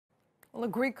Well, a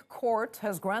Greek court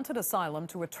has granted asylum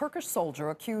to a Turkish soldier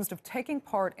accused of taking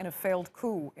part in a failed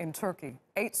coup in Turkey.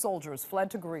 8 soldiers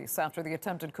fled to Greece after the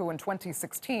attempted coup in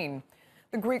 2016.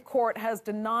 The Greek court has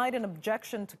denied an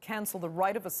objection to cancel the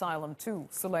right of asylum to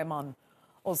Uluc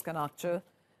Ozulker.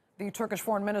 The Turkish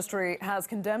Foreign Ministry has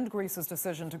condemned Greece's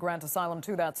decision to grant asylum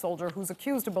to that soldier, who's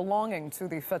accused of belonging to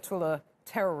the FETO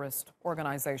terrorist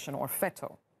organization, or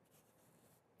FETO.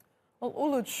 Well,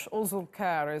 Uluc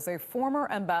Ozulker is a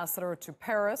former ambassador to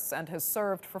Paris and has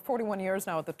served for 41 years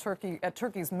now at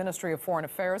Turkey's Ministry of Foreign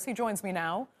Affairs. He joins me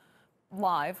now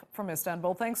live from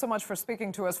Istanbul. Thanks so much for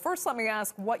speaking to us. First, let me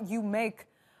ask what you make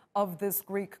of this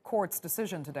Greek court's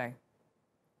decision today.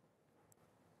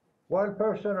 Well,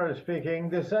 personally speaking,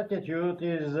 this attitude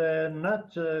is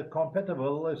not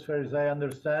compatible, as far as I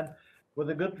understand, with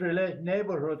the good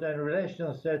neighborhood and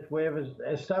relations that we have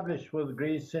established with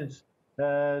Greece since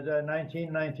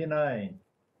 1999.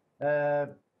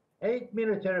 8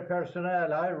 military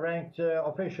personnel, high-ranked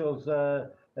officials,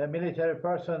 military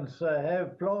persons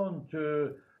have flown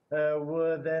to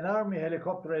with an army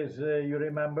helicopter, as you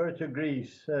remember, to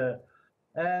Greece.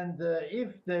 And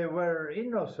if they were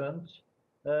innocent,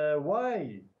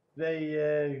 why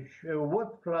they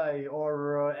would fly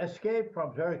or escape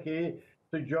from Turkey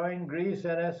to join Greece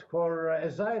and ask for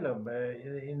asylum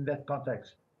in that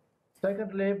context.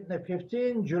 Secondly, the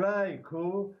 15 July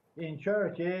coup in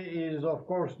Turkey is, of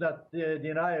course, not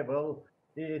deniable.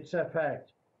 It's a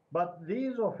fact. But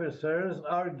these officers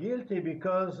are guilty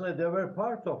because they were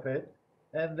part of it,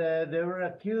 and they were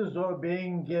accused of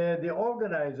being the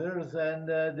organizers and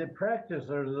the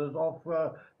practitioners of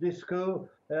this coup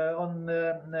on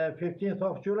 15th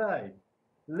of July.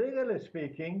 Legally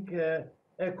speaking,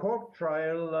 a court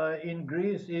trial in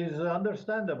Greece is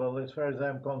understandable as far as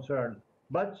I'm concerned.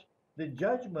 But the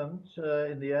judgment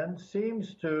in the end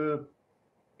seems to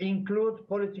include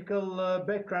political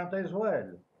background as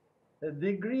well.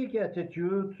 The Greek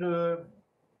attitude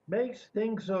makes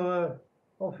things of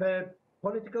a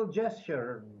political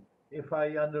gesture, if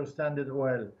I understand it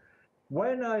well.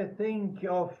 When I think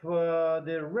of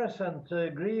the recent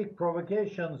Greek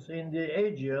provocations in the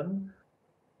Aegean,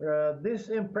 this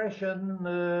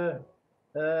impression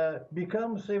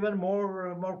becomes even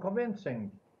more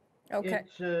convincing. Okay.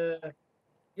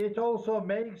 It also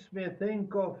makes me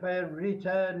think of a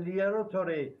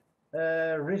retaliatory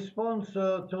response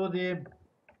to the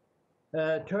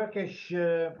Turkish.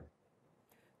 You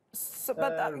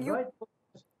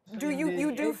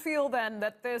do feel then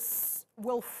that this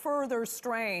will further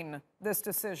strain, this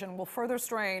decision will further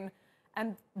strain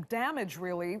and damage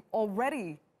really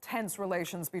already tense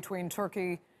relations between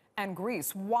Turkey and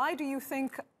Greece. Why do you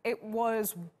think it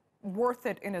was worth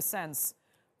it, in a sense,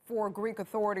 for Greek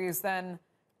authorities then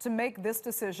to make this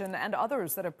decision and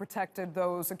others that have protected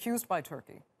those accused by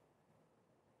Turkey?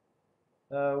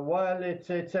 Well, it's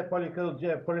a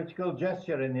political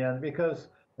gesture in the end, because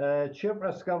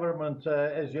Cyprus government,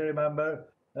 as you remember,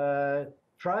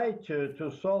 tried to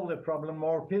solve the problem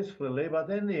more peacefully, but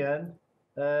in the end,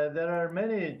 there are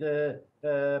many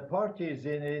parties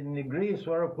in Greece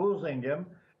who are opposing him,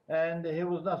 and he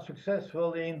was not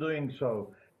successful in doing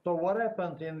so. So what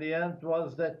happened in the end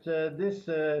was that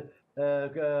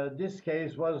this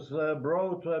case was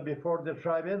brought before the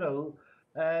tribunal,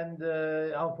 and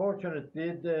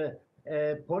unfortunately, the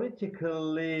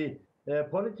political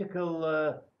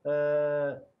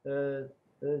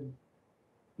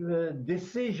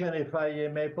decision, if I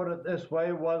may put it this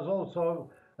way, was also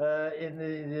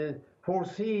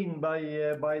foreseen by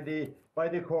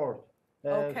the court.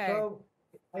 Okay. So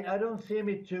I don't see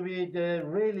it to be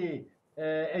really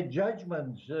a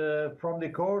judgment from the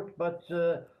court, but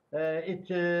it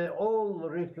all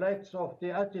reflects of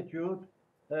the attitude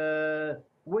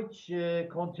which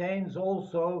contains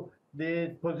also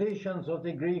the positions of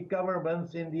the Greek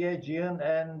governments in the Aegean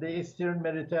and the Eastern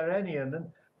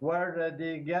Mediterranean, where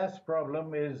the gas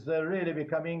problem is really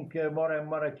becoming more and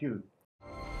more acute.